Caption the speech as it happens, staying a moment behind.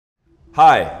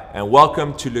Hi, and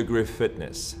welcome to Lagree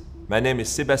Fitness. My name is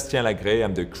Sébastien Lagree.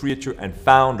 I'm the creator and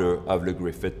founder of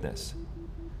Lagree Fitness.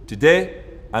 Today,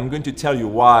 I'm going to tell you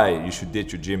why you should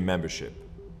ditch your gym membership.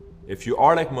 If you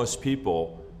are like most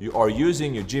people, you are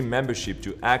using your gym membership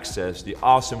to access the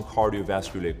awesome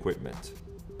cardiovascular equipment.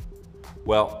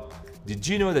 Well, did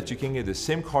you know that you can get the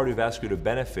same cardiovascular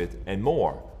benefit and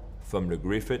more from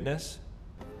Lagree Fitness?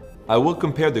 I will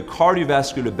compare the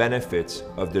cardiovascular benefits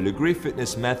of the Lagree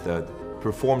Fitness method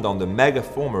performed on the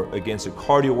Megaformer against a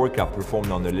cardio workout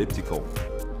performed on the Eliptical.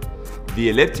 The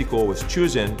Eliptical was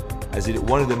chosen as it is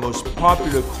one of the most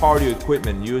popular cardio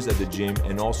equipment used at the gym,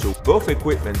 and also both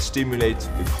equipment stimulate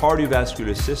the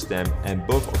cardiovascular system and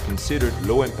both are considered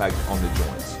low impact on the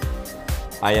joints.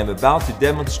 I am about to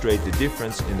demonstrate the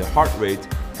difference in the heart rate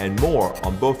and more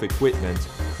on both equipment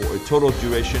for a total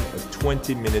duration of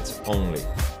 20 minutes only.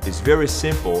 It's very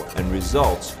simple and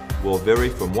results will vary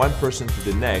from one person to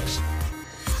the next.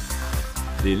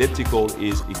 The Eliptical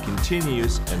is a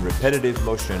continuous and repetitive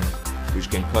motion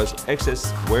which can cause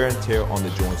excess wear and tear on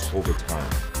the joints over time.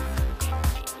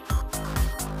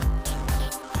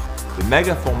 The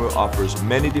Megaformer offers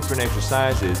many different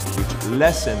exercises which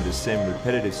lessen the same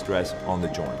repetitive stress on the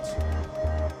joints.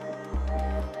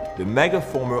 The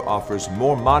Megaformer offers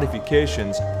more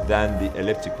modifications than the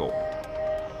Eliptical.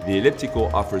 The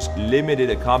Eliptical offers limited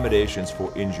accommodations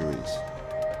for injuries.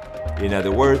 In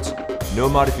other words, no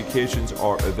modifications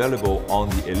are available on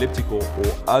the Eliptical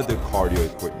or other cardio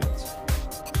equipment.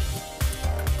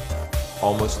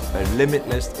 Almost a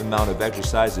limitless amount of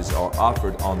exercises are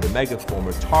offered on the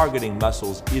Megaformer, targeting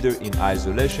muscles either in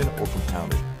isolation or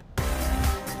compounded.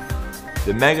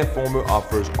 The Megaformer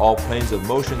offers all planes of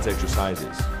motions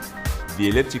exercises. The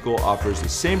Eliptical offers the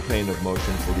same plane of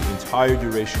motion for the entire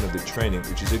duration of the training,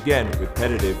 which is again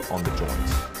repetitive on the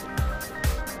joints.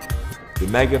 The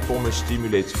Megaformer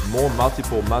stimulates more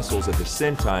multiple muscles at the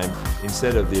same time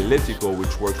instead of the Eliptical,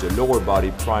 which works the lower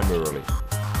body primarily.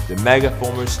 The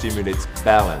Megaformer stimulates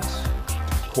balance,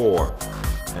 core,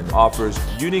 and offers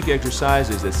unique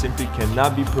exercises that simply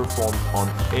cannot be performed on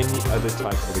any other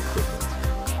type of equipment.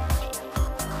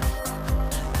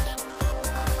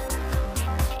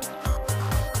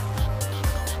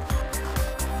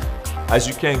 As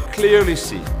you can clearly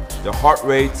see, the heart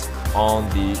rate on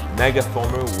the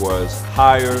Megaformer was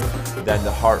higher than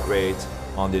the heart rate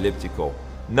on the Eliptical.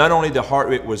 Not only the heart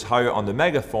rate was higher on the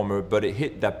Megaformer, but it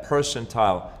hit that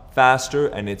percentile faster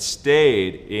and it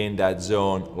stayed in that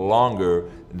zone longer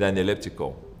than the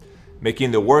Eliptical,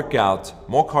 making the workout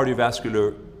more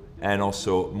cardiovascular and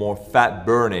also more fat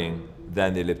burning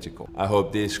than the Eliptical. I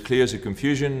hope this clears the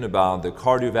confusion about the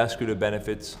cardiovascular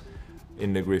benefits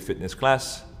in the Lagree Fitness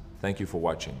class. Thank you for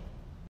watching.